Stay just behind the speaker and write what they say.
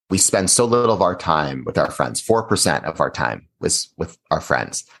we spend so little of our time with our friends. 4% of our time was with our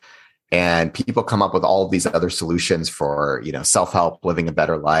friends. And people come up with all of these other solutions for, self-help, living a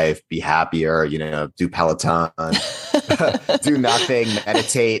better life, be happier, do Peloton, do nothing,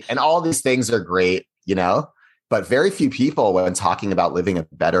 meditate. And all these things are great, but very few people, when talking about living a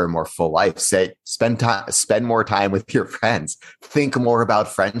better, more full life, say, spend more time with your friends, think more about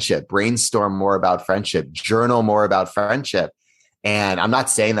friendship, brainstorm more about friendship, journal more about friendship. And I'm not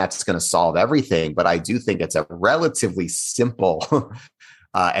saying that's going to solve everything, but I do think it's a relatively simple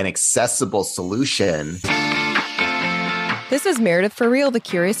an accessible solution. This is Meredith for Real, the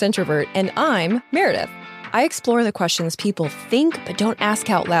Curious Introvert, and I'm Meredith. I explore the questions people think but don't ask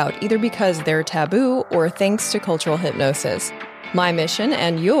out loud, either because they're taboo or thanks to cultural hypnosis. My mission,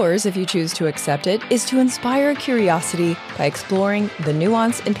 and yours if you choose to accept it, is to inspire curiosity by exploring the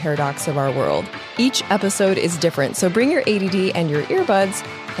nuance and paradox of our world. Each episode is different, so bring your ADD and your earbuds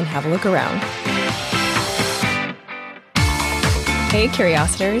and have a look around. Hey,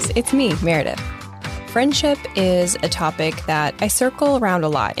 Curiositors, it's me, Meredith. Friendship is a topic that I circle around a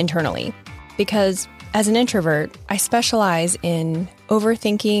lot internally because as an introvert, I specialize in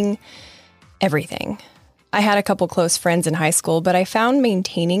overthinking everything. I had a couple close friends in high school, but I found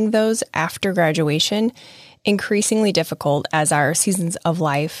maintaining those after graduation increasingly difficult as our seasons of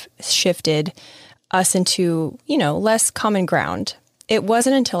life shifted us into, less common ground. It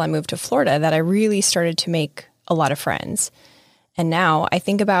wasn't until I moved to Florida that I really started to make a lot of friends. And now I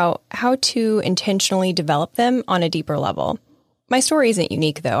think about how to intentionally develop them on a deeper level. My story isn't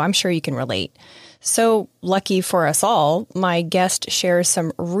unique, though. I'm sure you can relate. So lucky for us all, my guest shares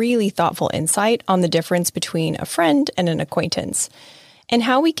some really thoughtful insight on the difference between a friend and an acquaintance, and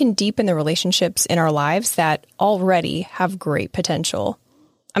how we can deepen the relationships in our lives that already have great potential.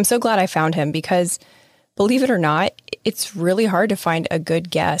 I'm so glad I found him because, believe it or not, it's really hard to find a good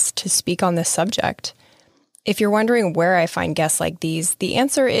guest to speak on this subject. If you're wondering where I find guests like these, the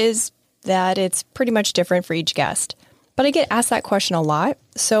answer is that it's pretty much different for each guest. But I get asked that question a lot,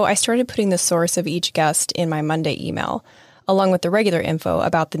 so I started putting the source of each guest in my Monday email, along with the regular info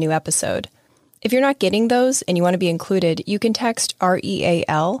about the new episode. If you're not getting those and you want to be included, you can text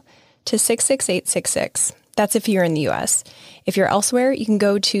REAL to 66866. That's if you're in the US. If you're elsewhere, you can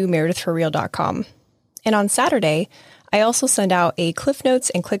go to meredithforreal.com. And on Saturday, I also send out a Cliff Notes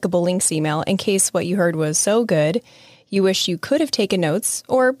and clickable links email in case what you heard was so good, you wish you could have taken notes,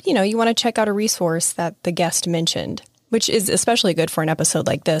 or, you want to check out a resource that the guest mentioned, which is especially good for an episode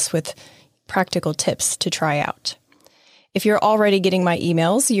like this with practical tips to try out. If you're already getting my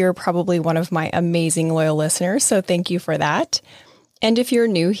emails, you're probably one of my amazing loyal listeners, so thank you for that. And if you're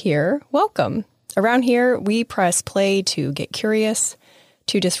new here, welcome. Around here, we press play to get curious,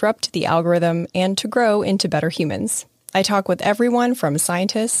 to disrupt the algorithm, and to grow into better humans. I talk with everyone from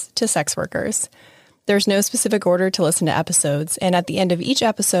scientists to sex workers. There's no specific order to listen to episodes, and at the end of each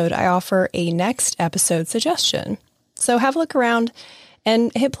episode, I offer a next episode suggestion. So have a look around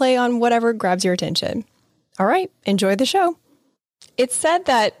and hit play on whatever grabs your attention. All right, enjoy the show. It's said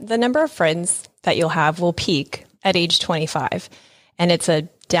that the number of friends that you'll have will peak at age 25, and it's a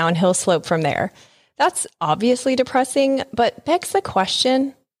downhill slope from there. That's obviously depressing, but begs the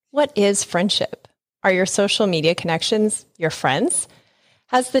question, what is friendship? Are your social media connections your friends?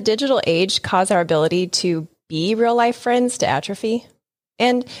 Has the digital age caused our ability to be real-life friends to atrophy?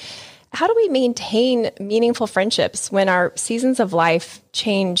 And how do we maintain meaningful friendships when our seasons of life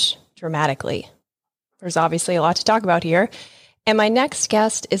change dramatically? There's obviously a lot to talk about here, and my next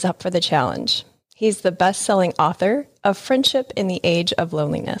guest is up for the challenge. He's the best-selling author of Friendship in the Age of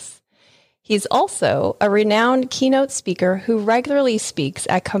Loneliness. He's also a renowned keynote speaker who regularly speaks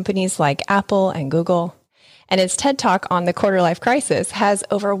at companies like Apple and Google. And his TED Talk on the quarter-life crisis has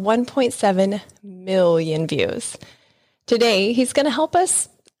over 1.7 million views. Today, he's going to help us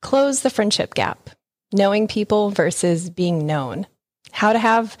close the friendship gap, knowing people versus being known, how to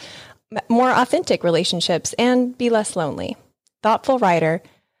have more authentic relationships and be less lonely. Thoughtful writer,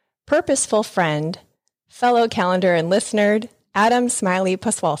 purposeful friend, fellow calendar and listener, Adam Smiley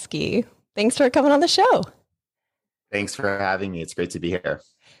Paswalski. Thanks for coming on the show. Thanks for having me. It's great to be here.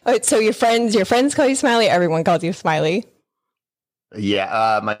 Oh, so your friends call you Smiley? Everyone calls you Smiley?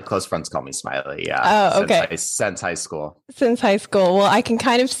 Yeah, my close friends call me Smiley. Yeah. Oh, okay. Since high school. Since high school. Well, I can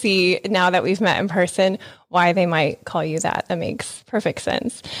kind of see now that we've met in person why they might call you that. That makes perfect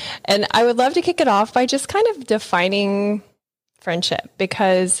sense. And I would love to kick it off by just kind of defining friendship,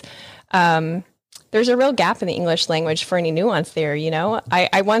 because there's a real gap in the English language for any nuance there.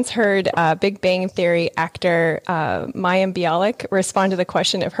 I once heard Big Bang Theory actor Mayim Bialik respond to the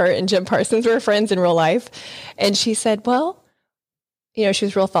question if her and Jim Parsons were friends in real life. And she said, well, She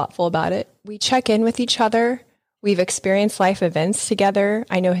was real thoughtful about it. We check in with each other. We've experienced life events together.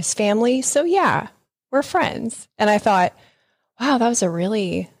 I know his family. So yeah, we're friends. And I thought, wow, that was a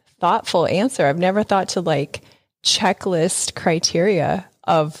really thoughtful answer. I've never thought to checklist criteria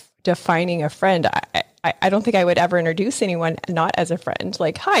of defining a friend. I don't think I would ever introduce anyone not as a friend.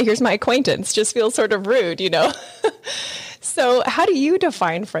 Like, hi, here's my acquaintance. Just feels sort of rude, So how do you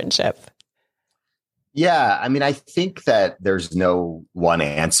define friendship? Yeah, I mean, I think that there's no one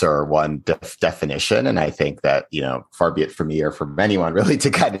answer or one definition. And I think that, far be it from me or from anyone really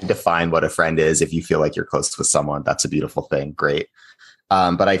to kind of define what a friend is. If you feel like you're close with someone, that's a beautiful thing. Great.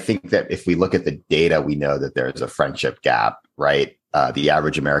 But I think that if we look at the data, we know that there's a friendship gap, right? The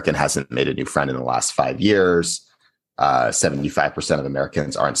average American hasn't made a new friend in the last 5 years. 75% of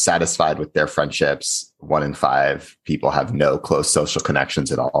Americans aren't satisfied with their friendships. 1 in 5 people have no close social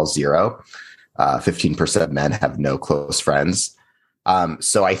connections at all, 0. 15% of men have no close friends.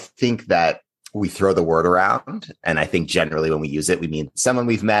 So I think that we throw the word around. And I think generally when we use it, we mean someone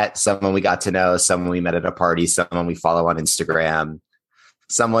we've met, someone we got to know, someone we met at a party, someone we follow on Instagram,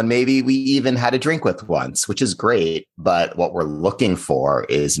 someone maybe we even had a drink with once, which is great. But what we're looking for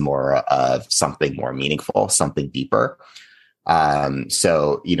is more of something more meaningful, something deeper.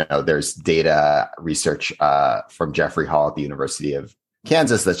 So, there's data research from Jeffrey Hall at the University of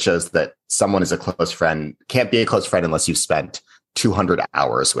Kansas that shows that someone is a close friend, can't be a close friend unless you've spent 200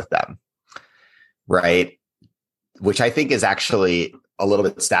 hours with them, right? Which I think is actually a little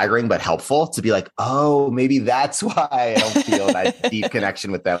bit staggering, but helpful to be like, oh, maybe that's why I don't feel that deep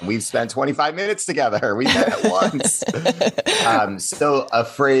connection with them. We've spent 25 minutes together. We met at once. So a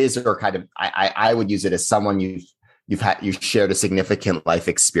phrase or kind of, I would use it as someone you've shared a significant life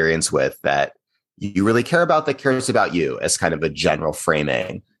experience with that you really care about, that cares about you, as kind of a general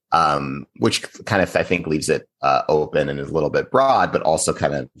framing, which kind of, I think, leaves it open and is a little bit broad, but also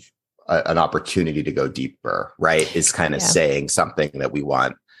kind of an opportunity to go deeper, right? Is kind of saying something that we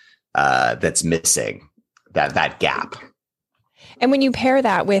want that's missing, that gap. And when you pair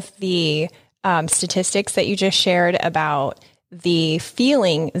that with the statistics that you just shared about the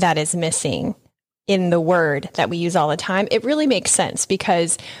feeling that is missing in the word that we use all the time, it really makes sense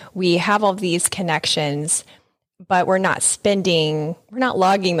because we have all these connections, but we're not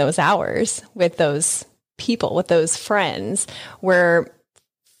logging those hours with those people, with those friends. We're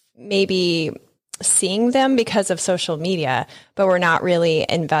maybe seeing them because of social media, but we're not really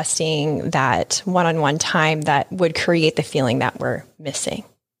investing that one-on-one time that would create the feeling that we're missing.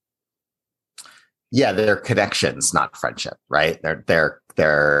 Yeah, they're connections, not friendship, right?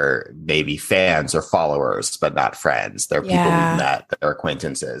 They're maybe fans or followers, but not friends. They're people we've met, they're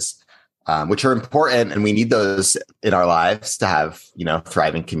acquaintances, which are important. And we need those in our lives to have,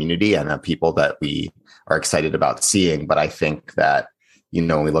 thriving community and people that we are excited about seeing. But I think that,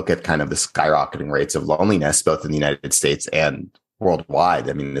 when we look at kind of the skyrocketing rates of loneliness, both in the United States and worldwide,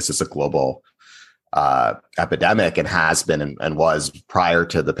 I mean, this is a global epidemic and has been and was prior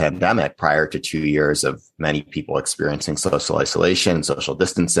to the pandemic, prior to 2 years of many people experiencing social isolation, social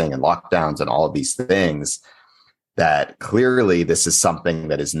distancing and lockdowns and all of these things, that clearly this is something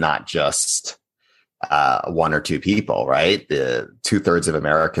that is not just 1 or 2 people, right? The 2/3 of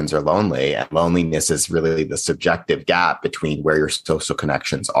Americans are lonely, and loneliness is really the subjective gap between where your social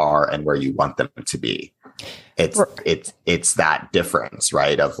connections are and where you want them to be. It's that difference,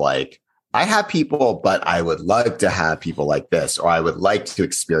 right? Of like, I have people, but I would like to have people like this, or I would like to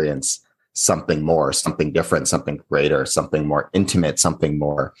experience something more, something different, something greater, something more intimate, something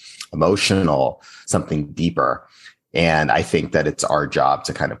more emotional, something deeper. And I think that it's our job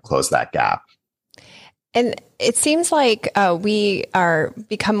to kind of close that gap. And it seems like we are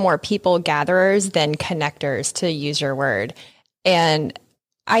become more people gatherers than connectors, to use your word. And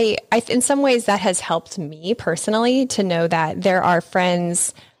I in some ways that has helped me personally to know that there are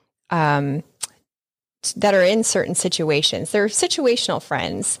friends that are in certain situations. They're situational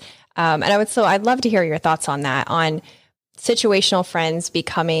friends. And I'd love to hear your thoughts on that, on situational friends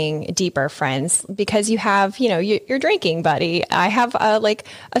becoming deeper friends, because you have, your drinking buddy. I have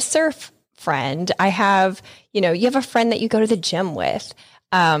a surf friend. I have, you have a friend that you go to the gym with.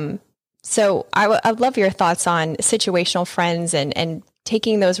 So I'd love your thoughts on situational friends and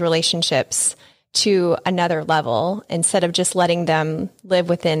taking those relationships to another level instead of just letting them live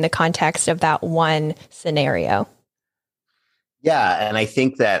within the context of that one scenario. Yeah. And I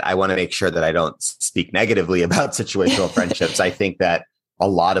think that I want to make sure that I don't speak negatively about situational friendships. I think that a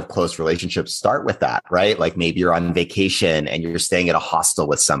lot of close relationships start with that, right? Like maybe you're on vacation and you're staying at a hostel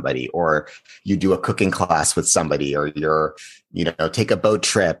with somebody, or you do a cooking class with somebody, or you're, take a boat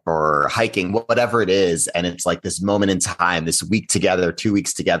trip or hiking, whatever it is. And it's like this moment in time, this week together, 2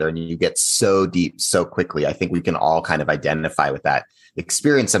 weeks together, and you get so deep so quickly. I think we can all kind of identify with that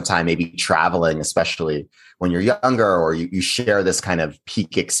experience sometime, maybe traveling, especially when you're younger, or you share this kind of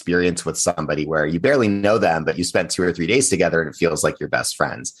peak experience with somebody where you barely know them, but you spent 2 or 3 days together and it feels like you're best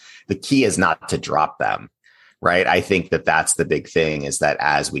friends. The key is not to drop them. Right. I think that that's the big thing, is that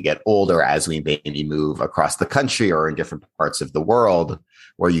as we get older, as we maybe move across the country or in different parts of the world,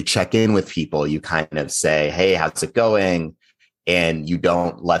 where you check in with people, you kind of say, hey, how's it going? And you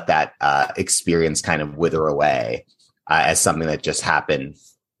don't let that experience kind of wither away as something that just happened,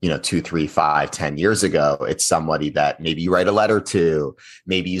 2, 3, 5, 10 years ago. It's somebody that maybe you write a letter to,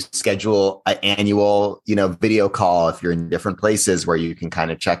 maybe you schedule an annual, video call if you're in different places where you can kind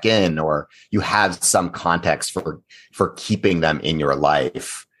of check in, or you have some context for keeping them in your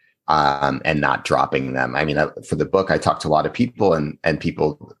life and not dropping them. I mean, for the book, I talked to a lot of people and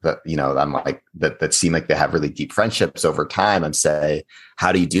people that, I'm like, that seem like they have really deep friendships over time, and say,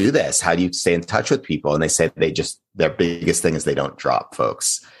 how do you do this? How do you stay in touch with people? And they say their biggest thing is they don't drop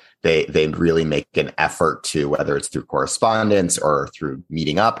folks. They really make an effort to, whether it's through correspondence or through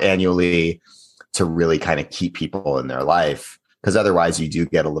meeting up annually, to really kind of keep people in their life. Because otherwise you do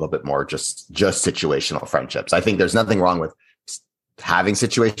get a little bit more just situational friendships. I think there's nothing wrong with having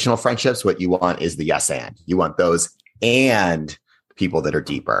situational friendships. What you want is the yes and. You want those and people that are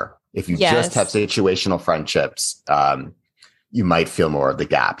deeper. If you just have situational friendships, you might feel more of the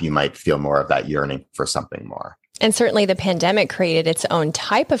gap. You might feel more of that yearning for something more. And certainly the pandemic created its own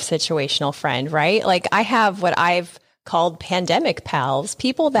type of situational friend, right? Like I have what I've called pandemic pals,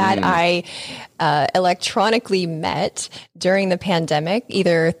 people that I electronically met during the pandemic,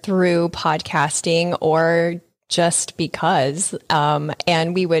 either through podcasting or just because,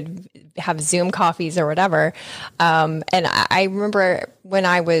 and we would have Zoom coffees or whatever. And I remember when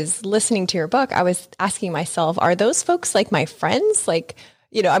I was listening to your book, I was asking myself, are those folks like my friends? Like,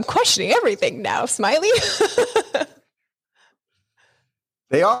 I'm questioning everything now, Smiley.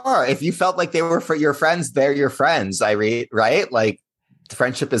 They are. If you felt like they were for your friends, they're your friends, right? Like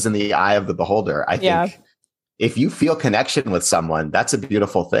friendship is in the eye of the beholder. I think if you feel connection with someone, that's a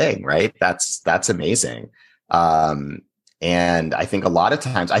beautiful thing, right? That's amazing. And I think a lot of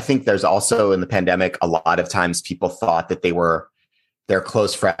times, I think there's also in the pandemic, a lot of times people thought that they were their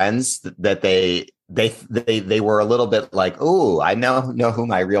close friends, that they were a little bit like, oh, I know who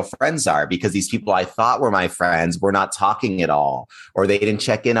my real friends are, because these people I thought were my friends were not talking at all, or they didn't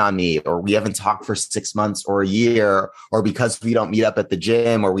check in on me, or we haven't talked for 6 months or a year, or because we don't meet up at the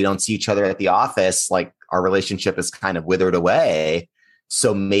gym or we don't see each other at the office, like our relationship is kind of withered away.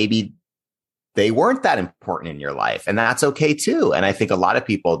 So maybe they weren't that important in your life, and that's okay too. And I think a lot of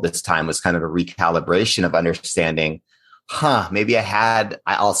people this time was kind of a recalibration of understanding, maybe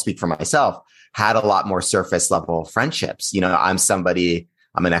I'll speak for myself, had a lot more surface level friendships. I'm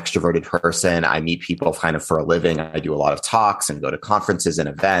an extroverted person. I meet people kind of for a living. I do a lot of talks and go to conferences and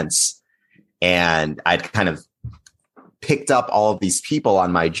events. And I'd kind of picked up all of these people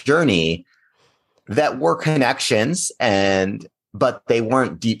on my journey that were connections, but they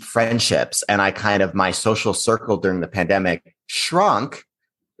weren't deep friendships. And my social circle during the pandemic shrunk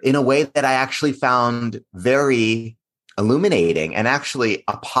in a way that I actually found very illuminating and actually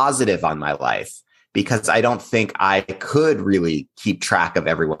a positive on my life, because I don't think I could really keep track of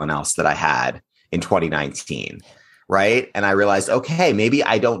everyone else that I had in 2019. Right. And I realized, okay, maybe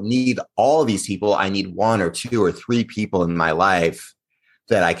I don't need all of these people. I need 1 or 2 or 3 people in my life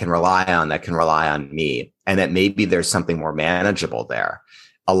that I can rely on, that can rely on me, and that maybe there's something more manageable there.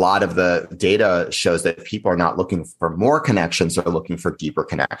 A lot of the data shows that people are not looking for more connections. They're looking for deeper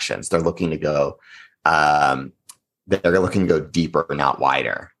connections. They're looking to go, deeper, not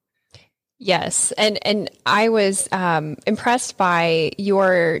wider. Yes. And I was impressed by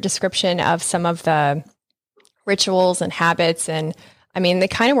your description of some of the rituals and habits. And I mean, they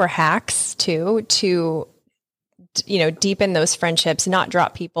kind of were hacks too, to, deepen those friendships, not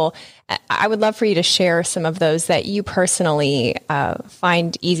drop people. I would love for you to share some of those that you personally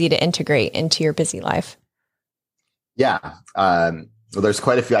find easy to integrate into your busy life. Yeah. Well, there's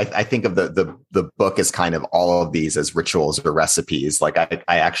quite a few. I think of the book as kind of all of these as rituals or recipes. Like I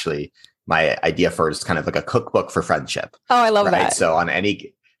actually, my idea for it is kind of like a cookbook for friendship. Oh, I love that. So on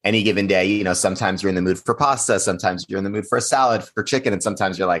any given day, sometimes you're in the mood for pasta, sometimes you're in the mood for a salad, for chicken, and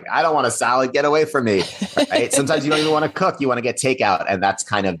sometimes you're like, I don't want a salad, get away from me. Right? Sometimes you don't even want to cook, you want to get takeout. And that's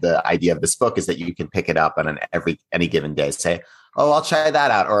kind of the idea of this book, is that you can pick it up on any given day. Say, oh, I'll try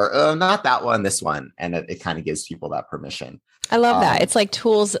that out, or oh, not that one, this one. And it kind of gives people that permission. I love that. It's like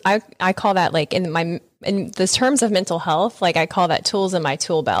tools. I call that like in the terms of mental health, like I call that tools in my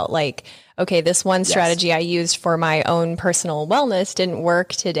tool belt. Like, okay, this one strategy I used for my own personal wellness didn't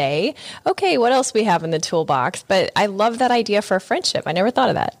work today. Okay, what else we have in the toolbox? But I love that idea for friendship. I never thought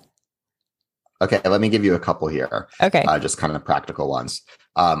of that. Okay, let me give you a couple here. Okay. Just kind of practical ones.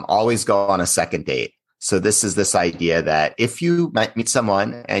 Always go on a second date. So this is this idea that if you might meet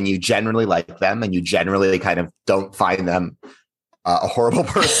someone and you generally like them and you generally kind of don't find them a horrible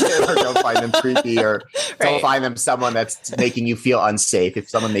person or don't find them creepy or don't find them someone that's making you feel unsafe. If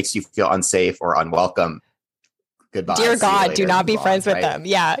someone makes you feel unsafe or unwelcome, goodbye. Dear God, do not be friends with them.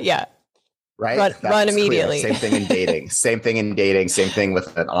 Yeah, yeah. Right? Run immediately. Clear. Same thing in dating. Same thing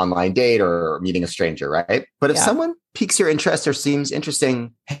with an online date or meeting a stranger, right? But if someone piques your interest or seems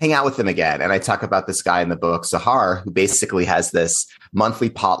interesting, hang out with them again. And I talk about this guy in the book, Sahar, who basically has this monthly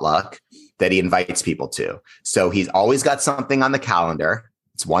potluck that he invites people to. So he's always got something on the calendar.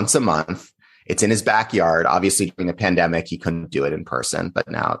 It's once a month. It's in his backyard. Obviously, during the pandemic, he couldn't do it in person, but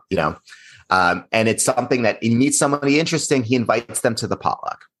now, and it's something that he meets somebody interesting. He invites them to the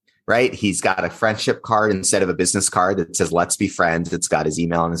potluck, right? He's got a friendship card instead of a business card that says, let's be friends. It's got his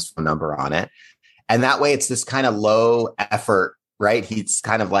email and his phone number on it. And that way it's this kind of low effort, right? He's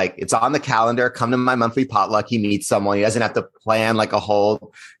kind of like, it's on the calendar, come to my monthly potluck. He meets someone. He doesn't have to plan like a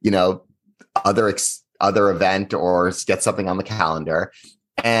whole, other event or get something on the calendar.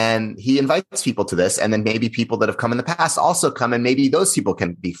 And he invites people to this. And then maybe people that have come in the past also come, and maybe those people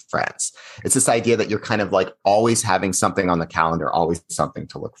can be friends. It's this idea that you're kind of like always having something on the calendar, always something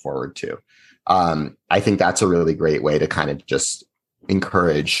to look forward to. I think that's a really great way to kind of just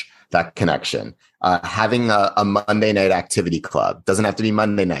encourage that connection. Having a Monday night activity club doesn't have to be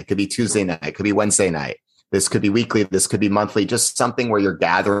Monday night. Could be Tuesday night, could be Wednesday night. This could be weekly. This could be monthly, just something where you're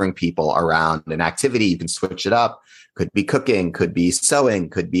gathering people around an activity. You can switch it up. Could be cooking, could be sewing,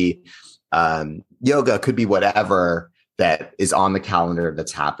 could be yoga, could be whatever that is on the calendar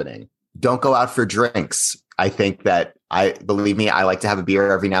that's happening. Don't go out for drinks. I think that believe me, I like to have a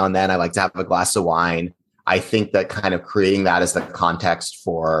beer every now and then. I like to have a glass of wine. I think that kind of creating that as the context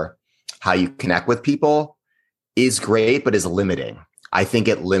for how you connect with people is great, but is limiting. I think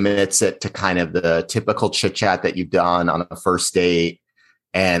it limits it to kind of the typical chit chat that you've done on a first date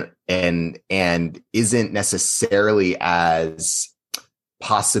and isn't necessarily as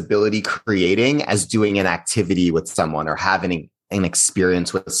possibility creating as doing an activity with someone or having an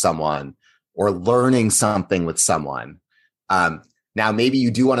experience with someone or learning something with someone. Now, maybe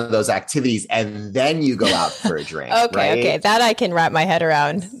you do one of those activities and then you go out for a drink. Okay. That I can wrap my head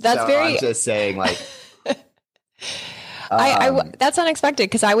around. I'm just saying, like, that's unexpected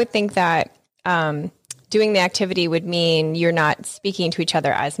because I would think that doing the activity would mean you're not speaking to each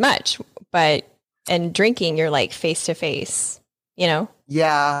other as much, and drinking, you're like face to face,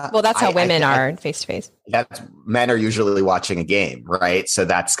 Yeah. Well, that's how women are face to face. Men are usually watching a game, right? So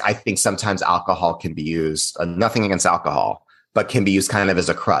I think sometimes alcohol can be used, nothing against alcohol, but can be used kind of as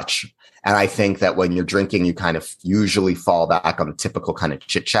a crutch. And I think that when you're drinking, you kind of usually fall back on a typical kind of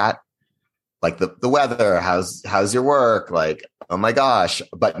chit chat. Like the weather, how's your work? Like, oh my gosh,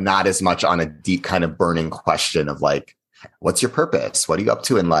 but not as much on a deep kind of burning question of like, what's your purpose? What are you up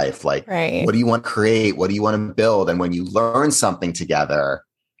to in life? Like, What do you want to create? What do you want to build? And when you learn something together,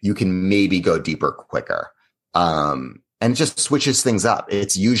 you can maybe go deeper quicker. And it just switches things up.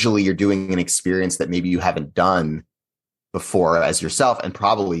 It's usually you're doing an experience that maybe you haven't done before as yourself and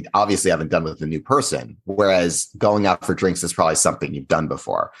probably obviously haven't done with a new person. Whereas going out for drinks is probably something you've done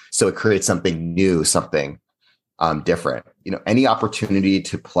before. So it creates something new, something different. Any opportunity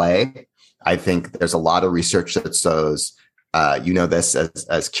to play. I think there's a lot of research that shows, this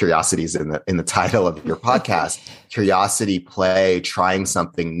as curiosities in the title of your podcast, curiosity, play, trying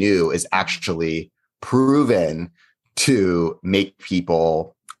something new is actually proven to make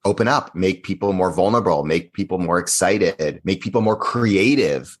people open up, make people more vulnerable, make people more excited, make people more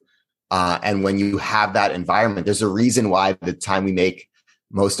creative. And when you have that environment, there's a reason why the time we make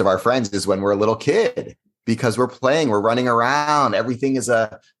most of our friends is when we're a little kid, because we're playing, we're running around. Everything is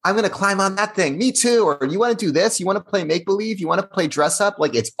I'm going to climb on that thing. Me too. Or you want to do this? You want to play make believe? You want to play dress up?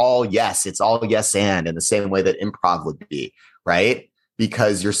 Like it's all yes. It's all yes. And in the same way that improv would be, right?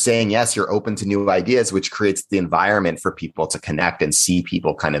 Because you're saying yes, you're open to new ideas, which creates the environment for people to connect and see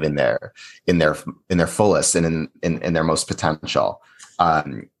people kind of in their fullest and in their most potential.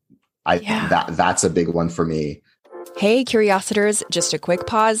 That's a big one for me. Hey, Curiositors, just a quick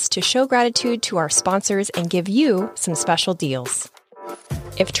pause to show gratitude to our sponsors and give you some special deals.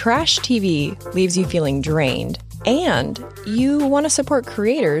 If trash TV leaves you feeling drained, and you want to support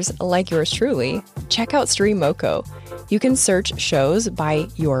creators like yours truly, check out Stream Moco. You can search shows by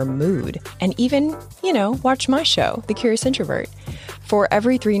your mood and even, watch my show, The Curious Introvert. For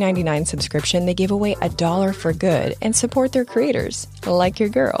every $3.99 subscription, they give away $1 for good and support their creators, like your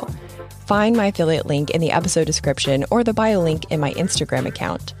girl. Find my affiliate link in the episode description or the bio link in my Instagram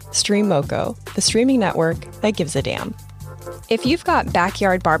account. Stream Moco, the streaming network that gives a damn. If you've got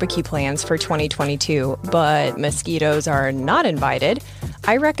backyard barbecue plans for 2022, but mosquitoes are not invited,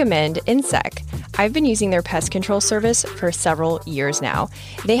 I recommend Insect. I've been using their pest control service for several years now.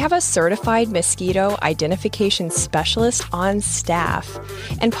 They have a certified mosquito identification specialist on staff,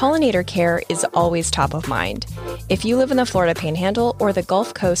 and pollinator care is always top of mind. If you live in the Florida Panhandle or the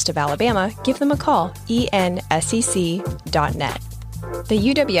Gulf Coast of Alabama, give them a call, ensec.net.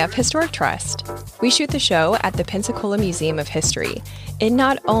 The UWF Historic Trust. We shoot the show at the Pensacola Museum of History. It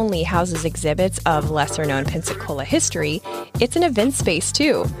not only houses exhibits of lesser-known Pensacola history, it's an event space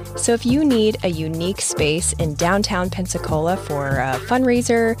too. So if you need a unique space in downtown Pensacola for a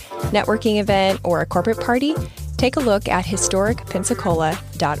fundraiser, networking event, or a corporate party, take a look at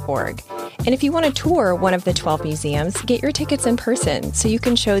historicpensacola.org. And if you want to tour one of the 12 museums, get your tickets in person so you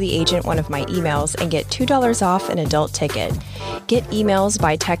can show the agent one of my emails and get $2 off an adult ticket. Get emails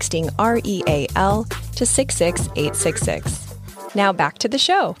by texting REAL to 66866. Now back to the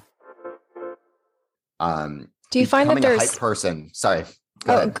show. Do you find that there's a hype person? Sorry.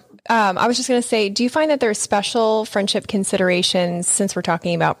 I was just going to say, do you find that there's special friendship considerations, since we're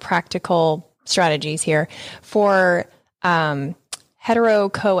talking about practical strategies here, for hetero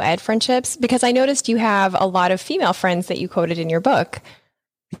co-ed friendships? Because I noticed you have a lot of female friends that you quoted in your book.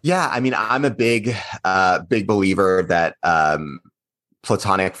 Yeah, I mean, I'm a big believer that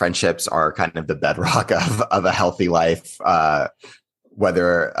platonic friendships are kind of the bedrock of a healthy life.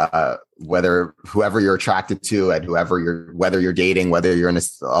 Whether whoever you're attracted to and whether you're dating, whether you're in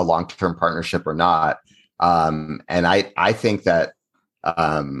a long-term partnership or not. And I think that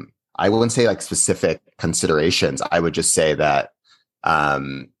I wouldn't say like specific considerations. I would just say that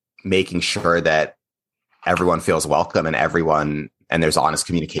making sure that everyone feels welcome and there's honest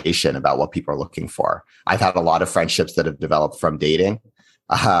communication about what people are looking for. I've had a lot of friendships that have developed from dating.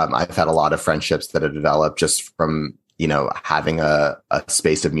 I've had a lot of friendships that have developed just from, having a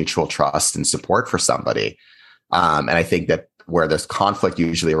space of mutual trust and support for somebody. And I think that where this conflict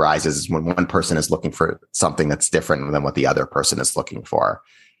usually arises is when one person is looking for something that's different than what the other person is looking for.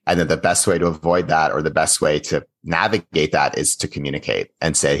 And then the best way to avoid that, or the best way to navigate that, is to communicate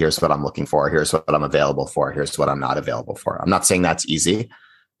and say, here's what I'm looking for. Here's what I'm available for. Here's what I'm not available for. I'm not saying that's easy.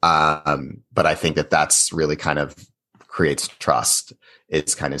 But I think that that's really kind of creates trust.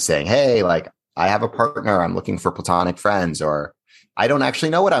 It's kind of saying, hey, like, I have a partner. I'm looking for platonic friends, or I don't actually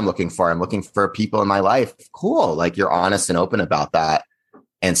know what I'm looking for. I'm looking for people in my life. Cool. Like, you're honest and open about that,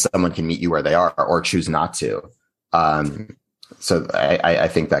 and someone can meet you where they are or choose not to. So I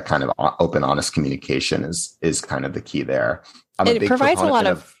think that kind of open, honest communication is kind of the key there. It provides a lot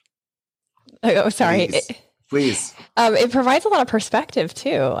of. Oh, sorry. Please. It provides a lot of perspective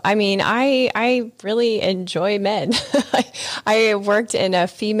too. I mean, I really enjoy men. I worked in a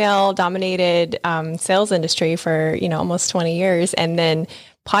female-dominated sales industry for almost 20 years, and then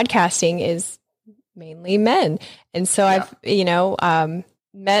podcasting is mainly men, and so I've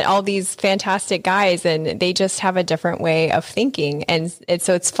met all these fantastic guys, and they just have a different way of thinking, and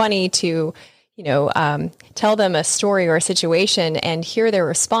so it's funny to tell them a story or a situation and hear their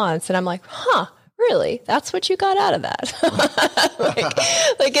response, and I'm like, huh. Really? That's what you got out of that?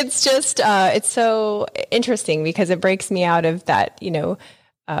 like it's just, it's so interesting because it breaks me out of that,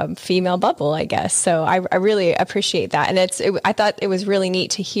 female bubble, I guess. So I really appreciate that. And I thought it was really neat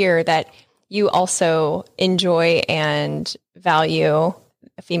to hear that you also enjoy and value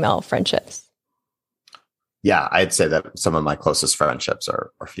female friendships. Yeah, I'd say that some of my closest friendships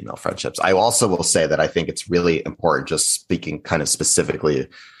are female friendships. I also will say that I think it's really important, just speaking kind of specifically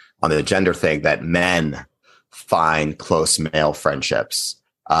on the gender thing, that men find close male friendships.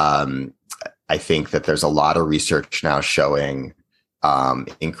 I think that there's a lot of research now showing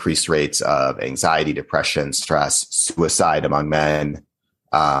increased rates of anxiety, depression, stress, suicide among men.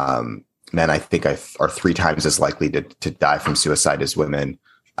 Men, I think, are 3 times as likely to die from suicide as women.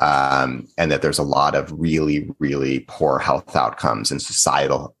 And that there's a lot of really, really poor health outcomes and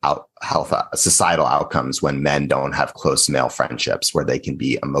societal outcomes when men don't have close male friendships where they can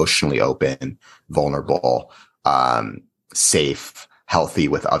be emotionally open, vulnerable, safe, healthy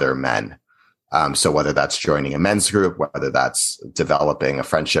with other men. So whether that's joining a men's group, whether that's developing a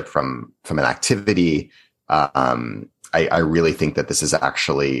friendship from an activity, I really think that this is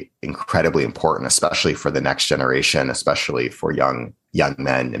actually incredibly important, especially for the next generation, especially for young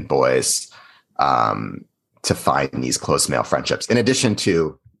men and boys, to find these close male friendships, in addition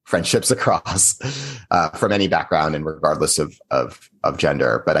to friendships across from any background and regardless of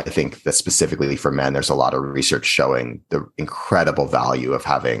gender. But I think that specifically for men, there's a lot of research showing the incredible value of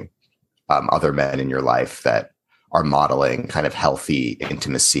having other men in your life that are modeling kind of healthy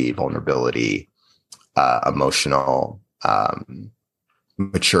intimacy, vulnerability, emotional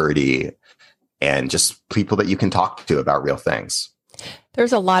maturity, and just people that you can talk to about real things.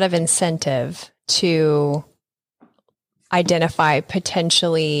 There's a lot of incentive to identify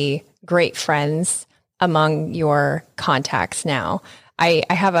potentially great friends among your contacts now. I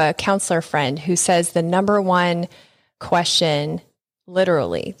have a counselor friend who says the number one question,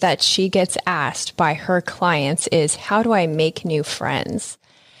 literally, that she gets asked by her clients is, how do I make new friends?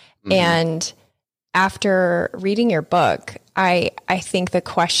 Mm-hmm. And after reading your book, I think the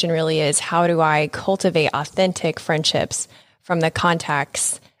question really is, how do I cultivate authentic friendships from the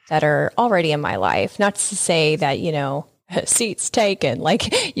contacts that are already in my life? Not to say that, seats taken,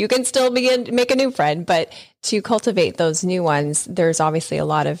 like you can still make a new friend, but to cultivate those new ones, there's obviously a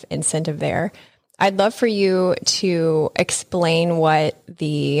lot of incentive there. I'd love for you to explain what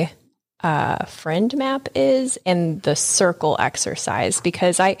the friend map is and the circle exercise,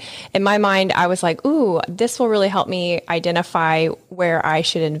 because in my mind, I was like, ooh, this will really help me identify where I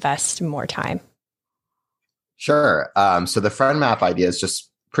should invest more time. Sure. So the friend map idea is just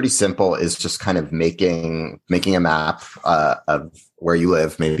pretty simple, is just kind of making a map of where you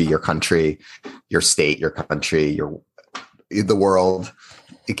live, maybe your country, your state, your country, the world.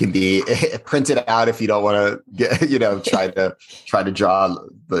 It can be printed out if you don't want to get, try to draw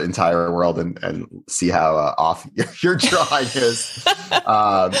the entire world and see how off your drawing is.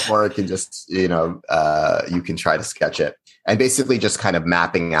 Or it can just, you can try to sketch it, and basically just kind of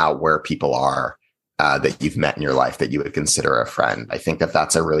mapping out where people are that you've met in your life that you would consider a friend. I think that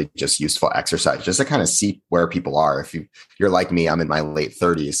that's a really just useful exercise, just to kind of see where people are. If you're like me, I'm in my late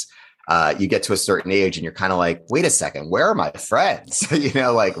 30s. You get to a certain age and you're kind of like, wait a second, where are my friends?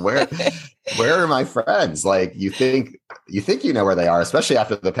 Where are my friends? Like you think you know where they are, especially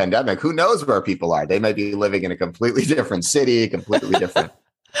after the pandemic. Who knows where people are? They might be living in a completely different city, completely different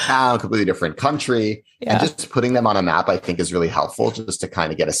town, completely different country. Yeah. And just putting them on a map, I think, is really helpful, just to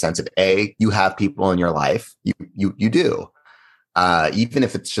kind of get a sense of, you have people in your life. You do. Even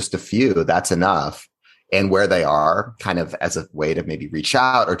if it's just a few, that's enough. And where they are, kind of as a way to maybe reach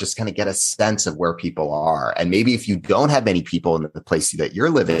out or just kind of get a sense of where people are. And maybe if you don't have many people in the place that you're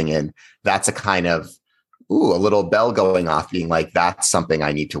living in, that's a kind of, a little bell going off, being like, that's something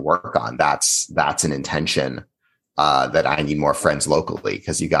I need to work on. That's an intention that I need more friends locally,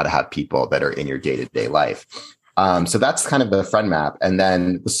 because you got to have people that are in your day-to-day life. So that's kind of the friend map. And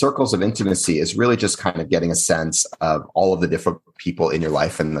then the circles of intimacy is really just kind of getting a sense of all of the different people in your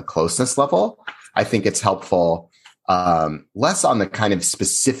life and the closeness level. I think it's helpful, less on the kind of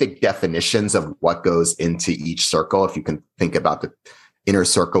specific definitions of what goes into each circle. If you can think about the inner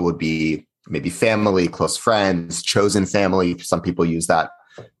circle would be maybe family, close friends, chosen family. Some people use that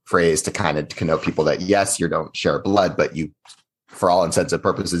phrase to kind of connote people that, yes, you don't share blood, but you, for all intents and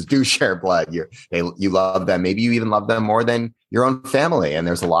purposes, do share blood. You love them. Maybe you even love them more than your own family. And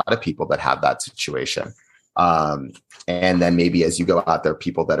there's a lot of people that have that situation. And then maybe as you go out there,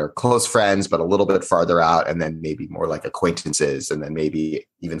 people that are close friends, but a little bit farther out, and then maybe more like acquaintances, and then maybe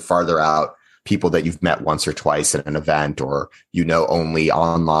even farther out, people that you've met once or twice at an event, or, only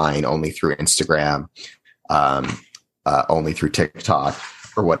online, only through Instagram, only through TikTok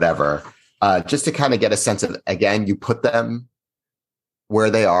or whatever, just to kind of get a sense of, again, you put them where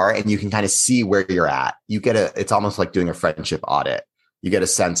they are and you can kind of see where you're at. It's almost like doing a friendship audit. You get a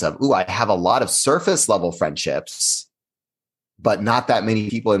sense of, I have a lot of surface level friendships, but not that many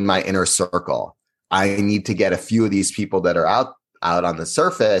people in my inner circle. I need to get a few of these people that are out on the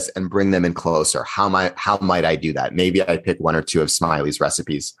surface and bring them in closer. How might I do that? Maybe I pick one or two of Smiley's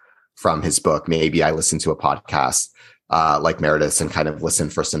recipes from his book. Maybe I listen to a podcast like Meredith's and kind of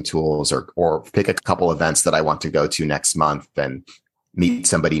listen for some tools, or pick a couple events that I want to go to next month and meet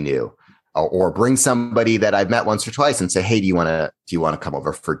somebody new. Or bring somebody that I've met once or twice and say, hey, do you want to come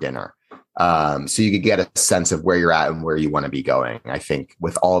over for dinner? So you could get a sense of where you're at and where you want to be going. I think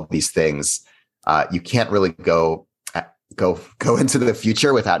with all of these things, you can't really go into the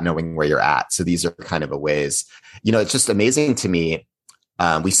future without knowing where you're at. So these are kind of a ways, it's just amazing to me.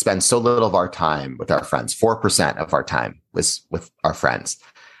 We spend so little of our time with our friends, 4% of our time with our friends.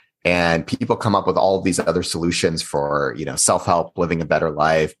 And people come up with all of these other solutions for, self-help, living a better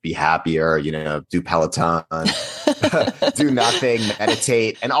life, be happier, do Peloton, do nothing,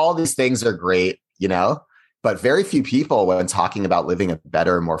 meditate. And all these things are great, but very few people, when talking about living a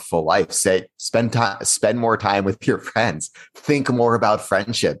better, more full life, say, spend more time with your friends, think more about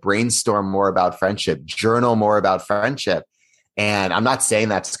friendship, brainstorm more about friendship, journal more about friendship. And I'm not saying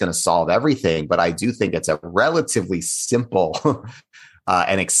that's going to solve everything, but I do think it's a relatively simple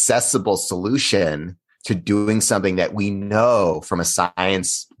an accessible solution to doing something that we know from a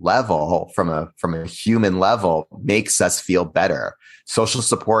science level, from a human level, makes us feel better. Social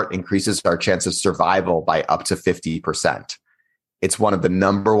support increases our chance of survival by up to 50%. It's one of the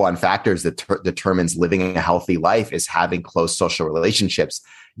number one factors that determines living a healthy life is having close social relationships.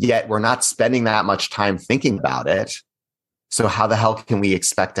 Yet we're not spending that much time thinking about it. So how the hell can we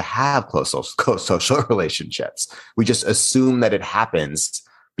expect to have close social relationships? We just assume that it happens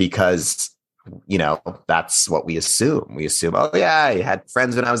because, that's what we assume. We assume, oh yeah, I had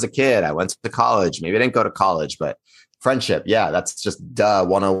friends when I was a kid. I went to college. Maybe I didn't go to college, but friendship. Yeah, that's just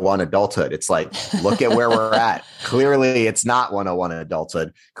 101 adulthood. It's like, look at where we're at. Clearly, it's not 101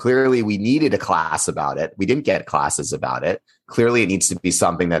 adulthood. Clearly, we needed a class about it. We didn't get classes about it. Clearly, it needs to be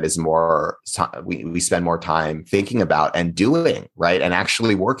something that is more, we spend more time thinking about and doing, right? And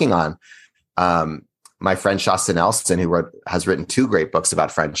actually working on. My friend Shasta Nelson, who has written 2 great books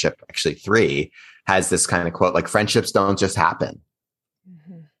about friendship, actually 3, has this kind of quote, like, friendships don't just happen.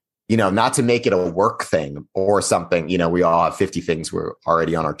 Mm-hmm. Not to make it a work thing or something, we all have 50 things we're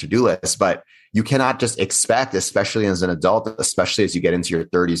already on our to-do list, but you cannot just expect, especially as an adult, especially as you get into your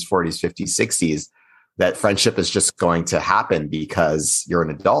 30s, 40s, 50s, 60s, that friendship is just going to happen because you're an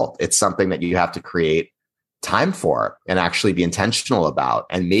adult. It's something that you have to create time for and actually be intentional about,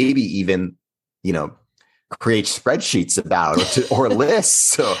 and maybe even, create spreadsheets about or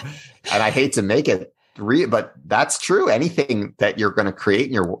lists. So, and I hate to make it but that's true. Anything that you're going to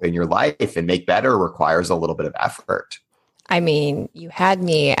create in your life and make better requires a little bit of effort. I mean, you had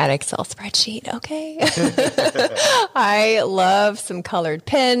me at Excel spreadsheet. Okay. I love some colored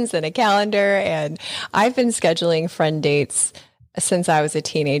pens and a calendar, and I've been scheduling friend dates since I was a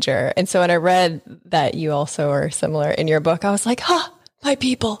teenager. And so when I read that you also are similar in your book, I was like, my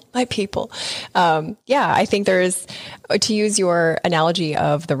people. I think there's, to use your analogy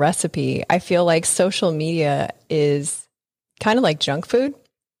of the recipe, I feel like social media is kind of like junk food.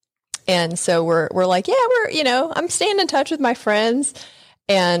 And so we're like, I'm staying in touch with my friends,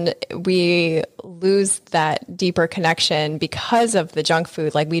 and we lose that deeper connection because of the junk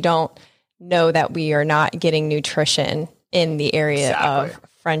food. Like, we don't know that we are not getting nutrition in the area of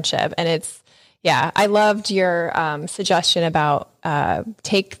friendship. And I loved your suggestion about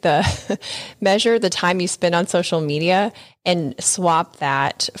measure the time you spend on social media and swap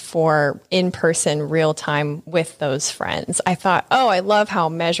that for in-person real time with those friends. I thought, I love how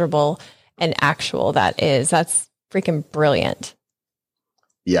measurable and actual that is. That's freaking brilliant.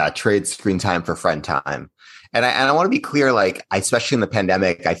 Yeah, trade screen time for friend time. And I want to be clear, like, especially in the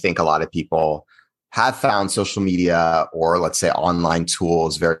pandemic, I think a lot of people have found social media or, let's say, online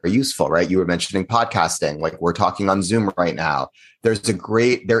tools very useful, right? You were mentioning podcasting, like we're talking on Zoom right now. There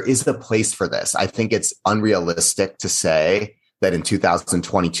is a place for this. I think it's unrealistic to say that in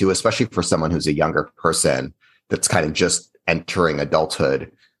 2022, especially for someone who's a younger person that's kind of just entering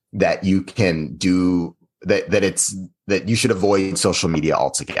adulthood, that you can do that you should avoid social media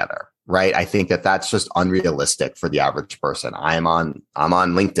altogether. Right. I think that's just unrealistic for the average person. I'm on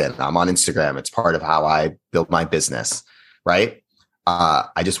LinkedIn. I'm on Instagram. It's part of how I build my business. Right.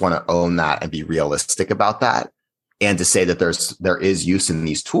 I just want to own that and be realistic about that. And to say that there is use in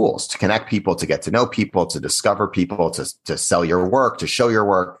these tools to connect people, to get to know people, to discover people, to sell your work, to show your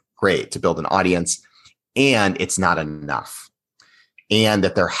work. Great. To build an audience. And it's not enough. And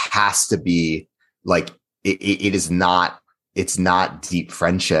that there has to be, like, it's not deep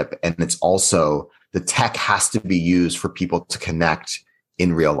friendship. And it's also, the tech has to be used for people to connect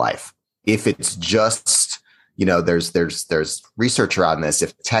in real life. If it's just, there's research around this.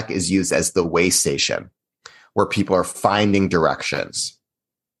 If tech is used as the way station where people are finding directions,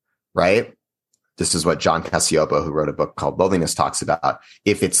 right? This is what John Cacioppo, who wrote a book called Loneliness, talks about.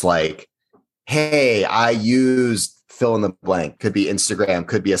 If it's like, hey, I used fill in the blank, could be Instagram,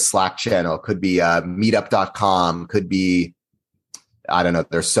 could be a Slack channel, could be meetup.com, could be, I don't know,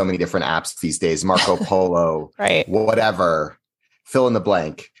 there's so many different apps these days, Marco Polo, right? Whatever, fill in the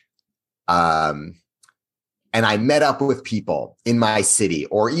blank. And I met up with people in my city,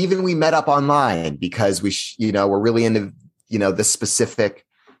 or even we met up online because we're really into, this specific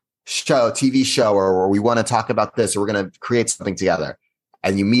show, TV show, or we want to talk about this, or we're going to create something together.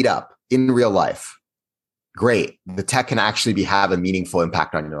 and you meet up in real life, great. The tech can actually have a meaningful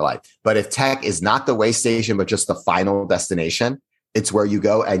impact on your life. But if tech is not the way station, but just the final destination, it's where you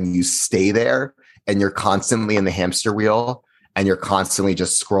go and you stay there and you're constantly in the hamster wheel and you're constantly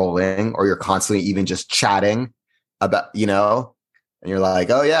just scrolling, or you're constantly even just chatting about, and you're like,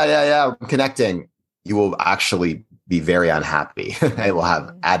 oh yeah, I'm connecting. You will actually be very unhappy. It will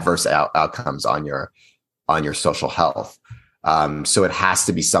have adverse outcomes on your social health. So it has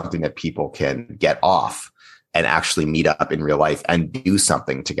to be something that people can get off and actually meet up in real life and do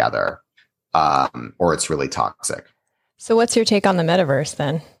something together, or it's really toxic. So what's your take on the metaverse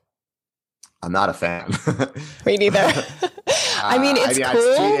then? I'm not a fan. Me neither. I mean, it's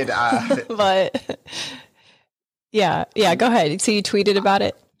cool, but yeah, go ahead. So you tweeted about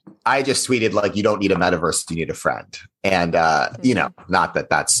it? I just tweeted, like, you don't need a metaverse, you need a friend. And, not that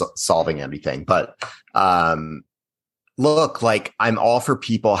that's solving anything, but look, like, I'm all for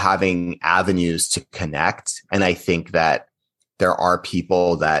people having avenues to connect. And I think that there are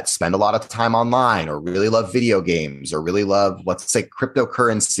people that spend a lot of time online, or really love video games, or really love, let's say,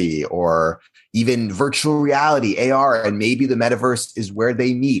 cryptocurrency, or even virtual reality, AR, and maybe the metaverse is where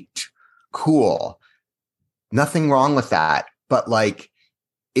they meet. Cool. Nothing wrong with that. But like,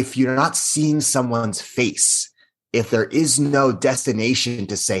 if you're not seeing someone's face, if there is no destination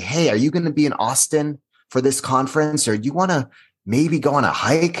to say, hey, are you going to be in Austin for this conference? Or do you want to maybe go on a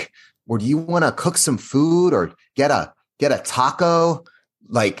hike? Or do you want to cook some food or get a taco?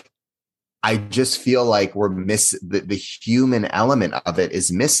 Like, I just feel like we're the human element of it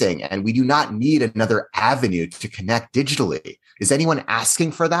is missing, and we do not need another avenue to connect digitally. Is anyone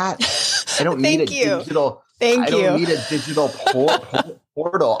asking for that? I don't need digital. I don't need a digital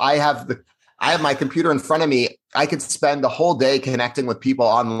portal. I have my computer in front of me. I could spend the whole day connecting with people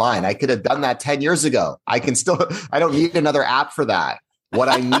online. I could have done that 10 years ago. I don't need another app for that. What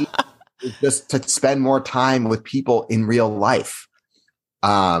I need is just to spend more time with people in real life.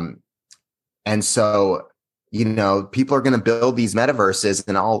 And so, people are going to build these metaverses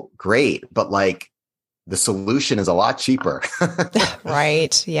and all great, but like, the solution is a lot cheaper.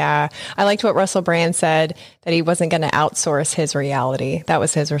 Right. Yeah. I liked what Russell Brand said, that he wasn't going to outsource his reality. That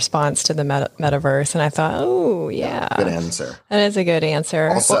was his response to the metaverse. And I thought, oh yeah. Good answer. That is a good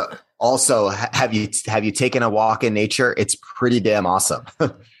answer. Also, have you taken a walk in nature? It's pretty damn awesome.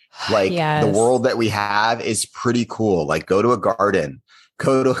 Like, yes. The world that we have is pretty cool. Like, go to a garden,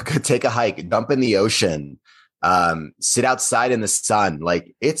 take a hike, dump in the ocean, sit outside in the sun.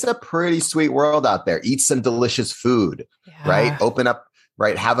 Like, it's a pretty sweet world out there. Eat some delicious food, right? Open up,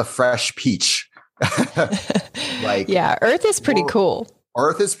 right? Have a fresh peach. Like, yeah, Earth is pretty cool.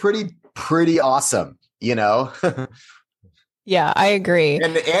 Earth is pretty awesome, Yeah, I agree.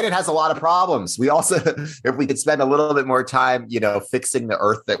 And it has a lot of problems. We also, if we could spend a little bit more time, fixing the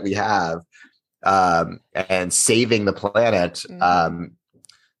Earth that we have, and saving the planet, and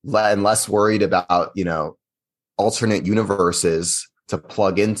less worried about, alternate universes to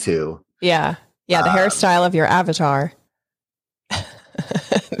plug into. Yeah. The hairstyle of your avatar.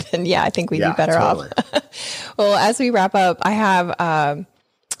 Then I think we'd be better off. Well, as we wrap up, I have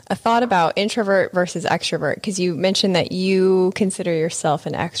a thought about introvert versus extrovert, because you mentioned that you consider yourself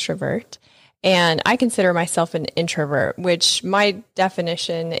an extrovert, and I consider myself an introvert, which my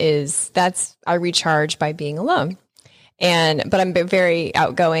definition is I recharge by being alone. But I'm very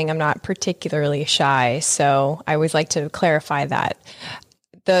outgoing. I'm not particularly shy. So I always like to clarify that.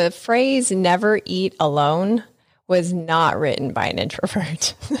 The phrase "never eat alone" was not written by an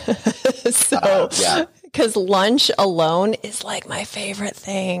introvert. Because lunch alone is like my favorite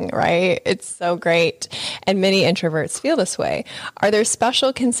thing, right? It's so great. And many introverts feel this way. Are there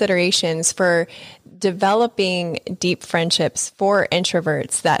special considerations for developing deep friendships for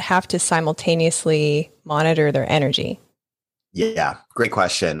introverts that have to simultaneously monitor their energy? Yeah, great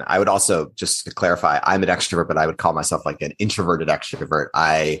question. I would also, just to clarify, I'm an extrovert, but I would call myself like an introverted extrovert.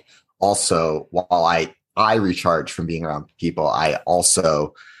 I also, while I recharge from being around people, I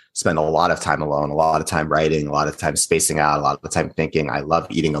also spend a lot of time alone, a lot of time writing, a lot of time spacing out, a lot of the time thinking. I love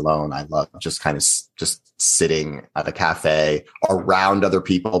eating alone. I love just kind of just sitting at a cafe around other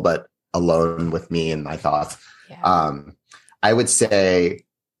people, but alone with me and my thoughts. Yeah. I would say,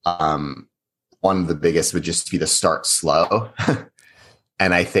 one of the biggest would just be to start slow.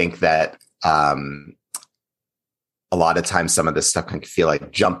 And I think that a lot of times some of this stuff can feel like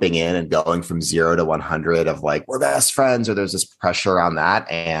jumping in and going from 0 to 100 of like, we're best friends, or there's this pressure around that,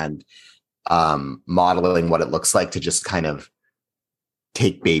 and modeling what it looks like to just kind of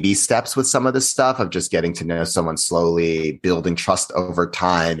take baby steps with some of this stuff of just getting to know someone slowly, building trust over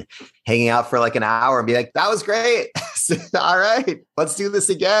time, hanging out for like an hour and be like, that was great. relax. All right, let's do this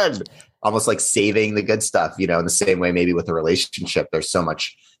again. Almost like saving the good stuff, in the same way, maybe with a relationship, there's so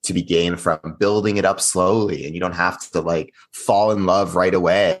much to be gained from building it up slowly. And you don't have to like fall in love right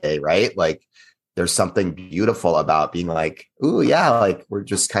away, right? Like there's something beautiful about being like, ooh, yeah, like we're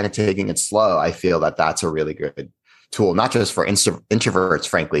just kind of taking it slow. I feel that that's a really good tool, not just for introverts,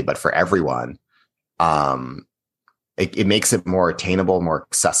 frankly, but for everyone. It makes it more attainable, more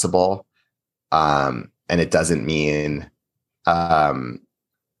accessible. And it doesn't mean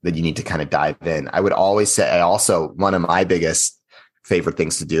that you need to kind of dive in. I would always say, one of my biggest favorite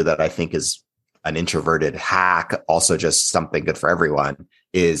things to do that I think is an introverted hack, also just something good for everyone,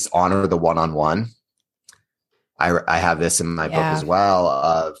 is honor the one-on-one. I have this in my book as well,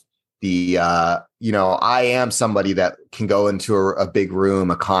 of the, I am somebody that can go into a big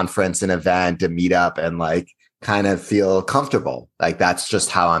room, a conference, an event, a meetup, and like kind of feel comfortable. Like that's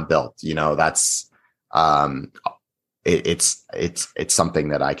just how I'm built. That's, it's something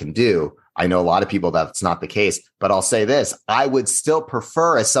that I can do. I know a lot of people that's not the case, but I'll say this. I would still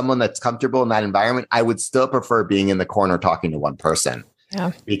prefer, as someone that's comfortable in that environment, I would still prefer being in the corner talking to one person.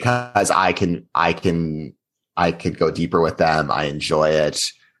 Yeah. Because I could go deeper with them. I enjoy it.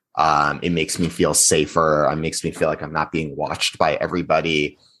 It makes me feel safer. It makes me feel like I'm not being watched by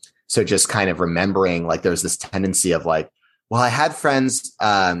everybody. So just kind of remembering, like, there's this tendency of like, well, I had friends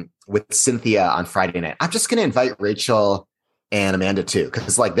with Cynthia on Friday night. I'm just going to invite Rachel and Amanda too,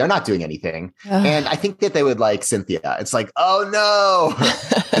 because like they're not doing anything. And I think that they would like Cynthia. It's like, oh no,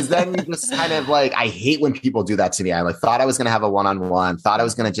 because then you just kind of like, I hate when people do that to me. I like thought I was going to have a one-on-one, thought I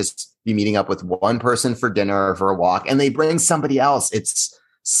was going to just be meeting up with one person for dinner or for a walk, and they bring somebody else. It's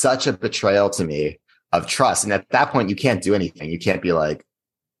such a betrayal to me of trust. And at that point, you can't do anything. You can't be like,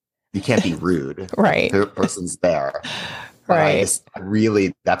 you can't be rude. Right. The person's there. Right.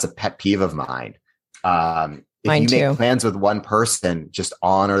 That's a pet peeve of mine. If Mine you make too. plans with one person, just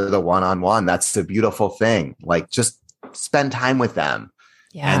honor the one-on-one. That's the beautiful thing. Like just spend time with them.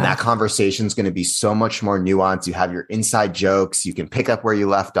 Yeah. And that conversation is going to be so much more nuanced. You have your inside jokes. You can pick up where you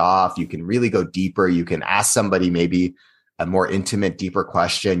left off. You can really go deeper. You can ask somebody maybe a more intimate, deeper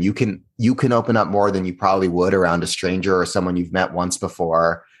question. You can open up more than you probably would around a stranger or someone you've met once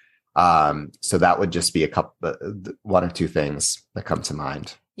before. So that would just be one or two things that come to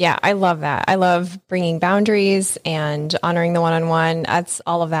mind. Yeah, I love that. I love bringing boundaries and honoring the one-on-one.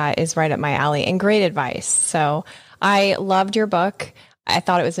 All of that is right up my alley and great advice. So I loved your book. I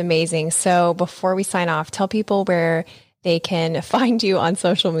thought it was amazing. So before we sign off, tell people where they can find you on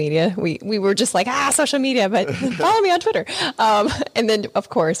social media. We were just like, social media, but follow me on Twitter. And then of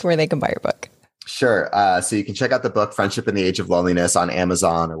course, where they can buy your book. Sure. So you can check out the book, Friendship in the Age of Loneliness, on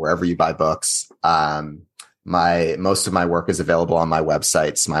Amazon or wherever you buy books. Most of my work is available on my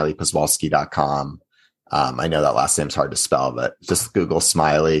website, smileypozwalski.com. I know that last name's hard to spell, but just Google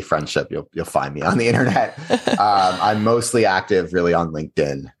Smiley Friendship. You'll find me on the internet. I'm mostly active really on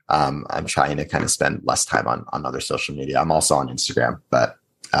LinkedIn. I'm trying to kind of spend less time on other social media. I'm also on Instagram, but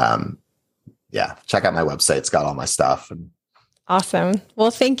check out my website. It's got all my stuff. Awesome. Well,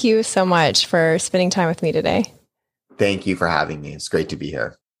 thank you so much for spending time with me today. Thank you for having me. It's great to be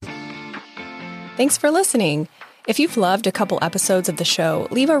here. Thanks for listening. If you've loved a couple episodes of the show,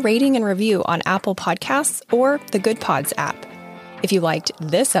 leave a rating and review on Apple Podcasts or the Good Pods app. If you liked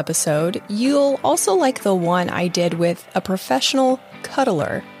this episode, you'll also like the one I did with a professional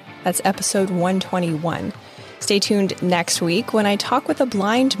cuddler. That's episode 121. Stay tuned next week when I talk with a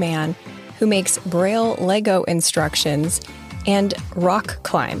blind man who makes Braille Lego instructions and rock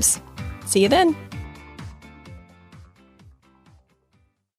climbs. See you then.